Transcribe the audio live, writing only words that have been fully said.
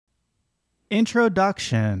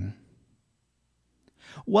Introduction.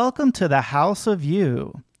 Welcome to the House of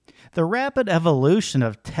You. The rapid evolution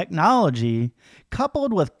of technology,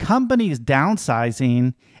 coupled with companies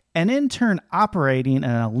downsizing and in turn operating in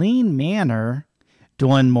a lean manner,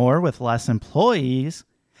 doing more with less employees,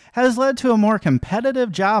 has led to a more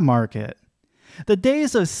competitive job market. The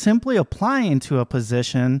days of simply applying to a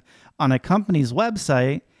position on a company's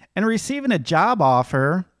website and receiving a job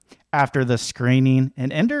offer after the screening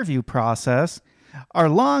and interview process are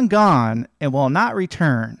long gone and will not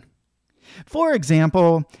return. For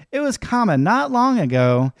example, it was common not long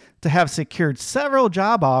ago to have secured several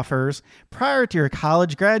job offers prior to your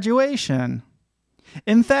college graduation.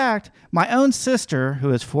 In fact, my own sister,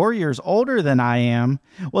 who is 4 years older than I am,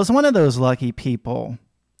 was one of those lucky people.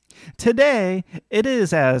 Today, it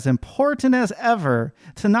is as important as ever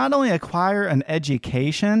to not only acquire an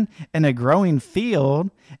education in a growing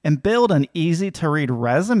field and build an easy-to-read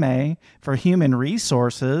resume for human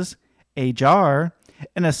resources, HR,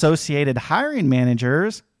 and associated hiring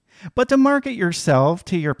managers, but to market yourself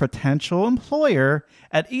to your potential employer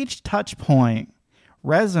at each touch point: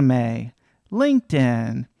 resume,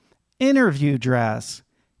 LinkedIn, interview dress,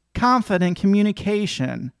 confident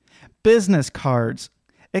communication, business cards,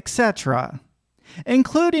 etc.,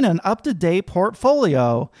 including an up-to-date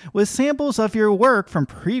portfolio with samples of your work from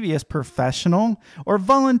previous professional or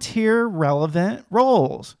volunteer relevant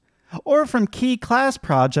roles, or from key class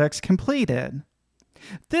projects completed.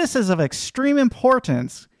 This is of extreme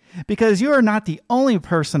importance because you are not the only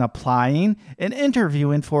person applying and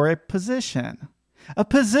interviewing for a position,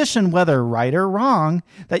 whether right or wrong,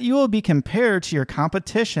 that you will be compared to your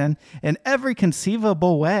competition in every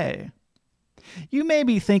conceivable way. You may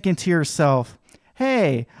be thinking to yourself,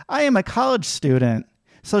 hey, I am a college student,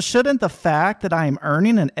 so shouldn't the fact that I am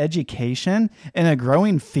earning an education in a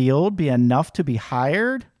growing field be enough to be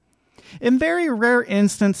hired? In very rare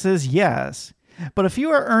instances, yes, but if you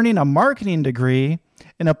are earning a marketing degree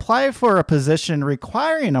and apply for a position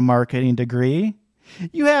requiring a marketing degree,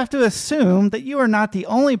 you have to assume that you are not the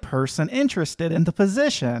only person interested in the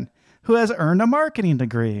position who has earned a marketing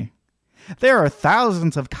degree. There are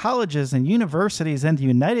thousands of colleges and universities in the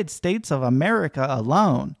United States of America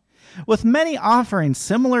alone, with many offering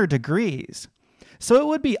similar degrees. So it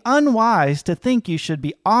would be unwise to think you should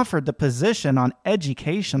be offered the position on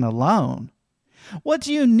education alone. What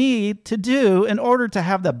do you need to do in order to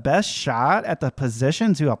have the best shot at the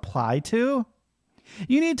positions you apply to?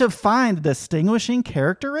 You need to find the distinguishing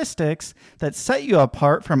characteristics that set you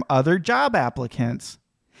apart from other job applicants.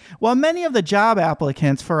 While many of the job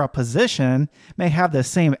applicants for a position may have the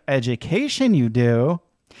same education you do,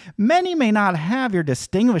 many may not have your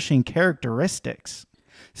distinguishing characteristics.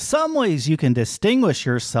 Some ways you can distinguish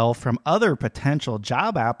yourself from other potential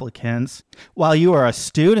job applicants while you are a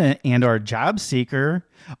student and or job seeker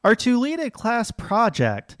are to lead a class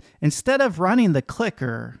project instead of running the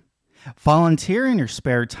clicker, volunteer in your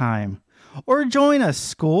spare time, or join a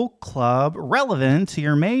school club relevant to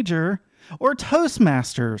your major, or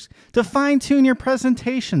Toastmasters to fine-tune your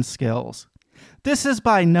presentation skills. This is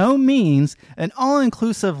by no means an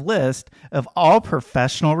all-inclusive list of all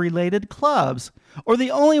professional-related clubs or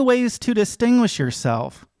the only ways to distinguish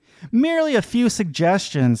yourself. Merely a few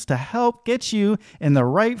suggestions to help get you in the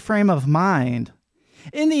right frame of mind.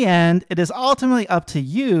 In the end, it is ultimately up to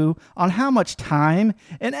you on how much time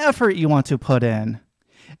and effort you want to put in.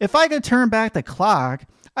 If I could turn back the clock,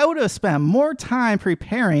 I would have spent more time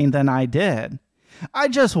preparing than I did. I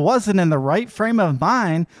just wasn't in the right frame of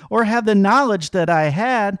mind or had the knowledge that I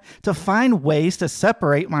had to find ways to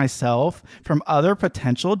separate myself from other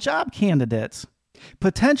potential job candidates.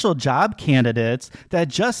 Potential job candidates that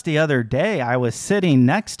just the other day I was sitting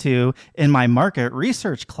next to in my market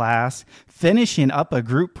research class, finishing up a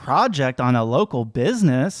group project on a local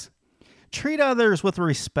business. Treat others with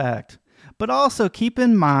respect, but also keep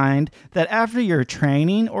in mind that after your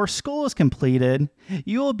training or school is completed,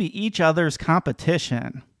 you will be each other's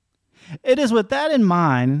competition. It is with that in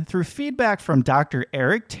mind, through feedback from Dr.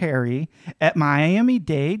 Eric Terry at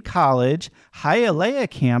Miami-Dade College, Hialeah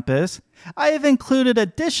campus, I have included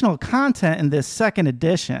additional content in this second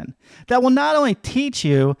edition that will not only teach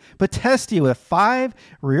you, but test you with 5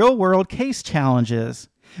 real-world case challenges,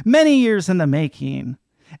 many years in the making.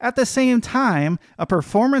 At the same time, a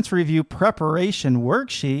performance review preparation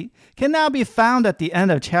worksheet can now be found at the end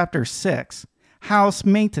of Chapter 6, House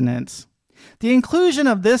Maintenance. The inclusion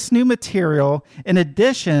of this new material and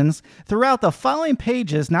additions throughout the following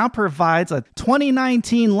pages now provides a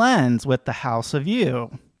 2019 lens with the House of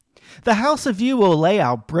You. The House of You will lay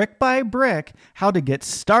out brick by brick how to get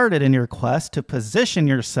started in your quest to position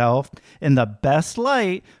yourself in the best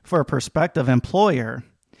light for a prospective employer.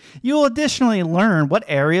 You will additionally learn what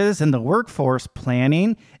areas in the workforce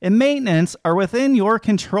planning and maintenance are within your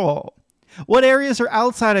control, what areas are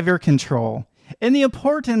outside of your control, and the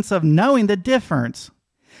importance of knowing the difference.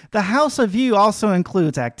 The House of You also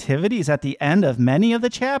includes activities at the end of many of the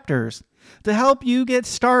chapters to help you get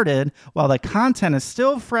started while the content is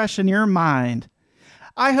still fresh in your mind.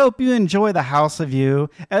 I hope you enjoy The House of You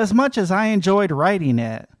as much as I enjoyed writing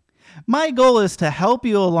it. My goal is to help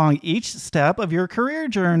you along each step of your career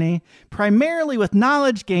journey, primarily with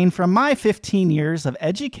knowledge gained from my 15 years of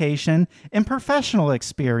education and professional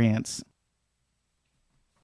experience.